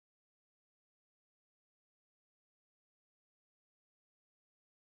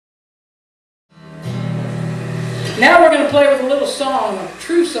Now we're going to play with a little song, a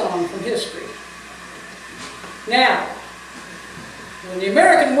true song from history. Now, when the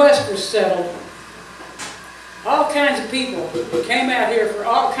American West was settled, all kinds of people came out here for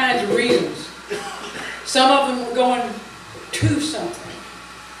all kinds of reasons. Some of them were going to something,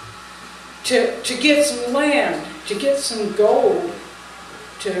 to get some land, to get some gold,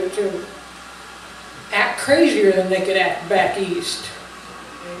 to act crazier than they could act back east.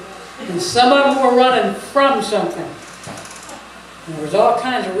 And some of them were running from something. And there was all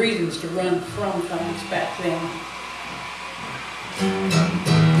kinds of reasons to run from things back then.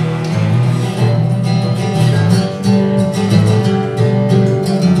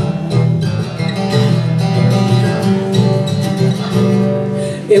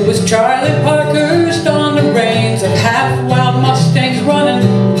 It was Charley Parkhurst on the reins of half-wild Mustangs running,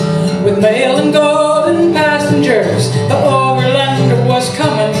 with mail and gold and passengers. The overlander was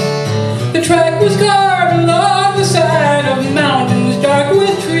coming. The track was carved along the side of mountains dark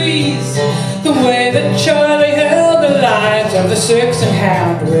with trees, the way that Charley held the lines of the 6 and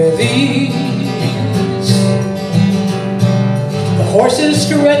hound with ease. The horses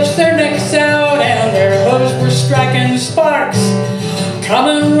stretched their necks out and their hooves were striking sparks.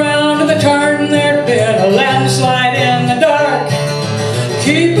 Coming round to the turn, there'd been a landslide in the dark.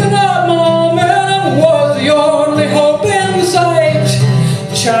 Keeping up momentum was the only hope in sight.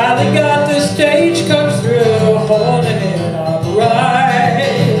 Charley got the stagecoach through, holding it upright.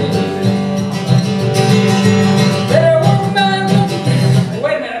 There was none.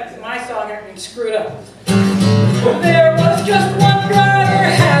 Wait a minute, my song had been screwed up. There was just one driver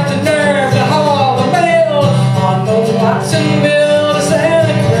had the nerve to haul the mail on the Watsonville to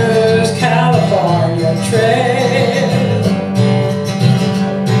Santa Cruz, California trail.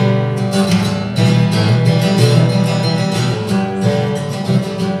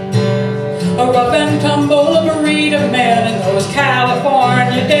 A rough and tumble breed of men in those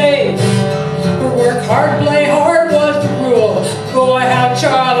California days. Work hard, play hard was the rule. Boy, how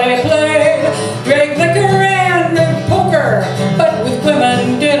Charley played. Drank liquor and poker, but with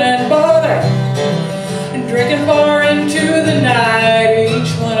women didn't bother. And drinking far into the night,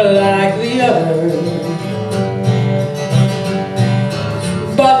 each one like the other.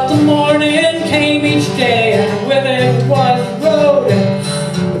 But the morning came each day, and with it was the road.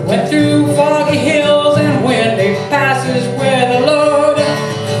 It went through foggy hills and windy passes with a load.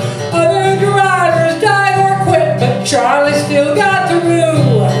 Other drivers died or quit, but Charley still got the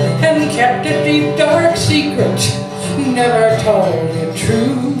rule and kept a deep dark secret, never told it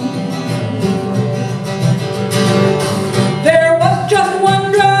true. There was just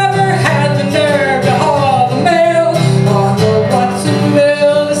one driver had the nerve to haul the mail on the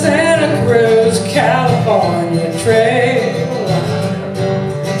Watsonville to Santa Cruz, California trail.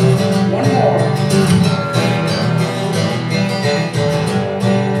 One more.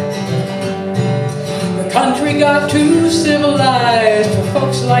 The country got too civilized for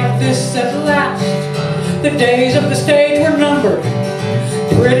folks like this at last. The days of the stage were numbered,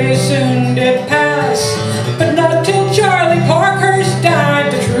 pretty soon did pass. But not till Charley Parkhurst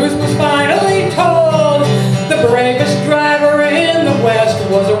died, the truth was finally told. The bravest driver in the West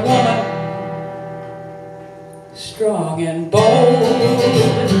was a woman, strong and bold.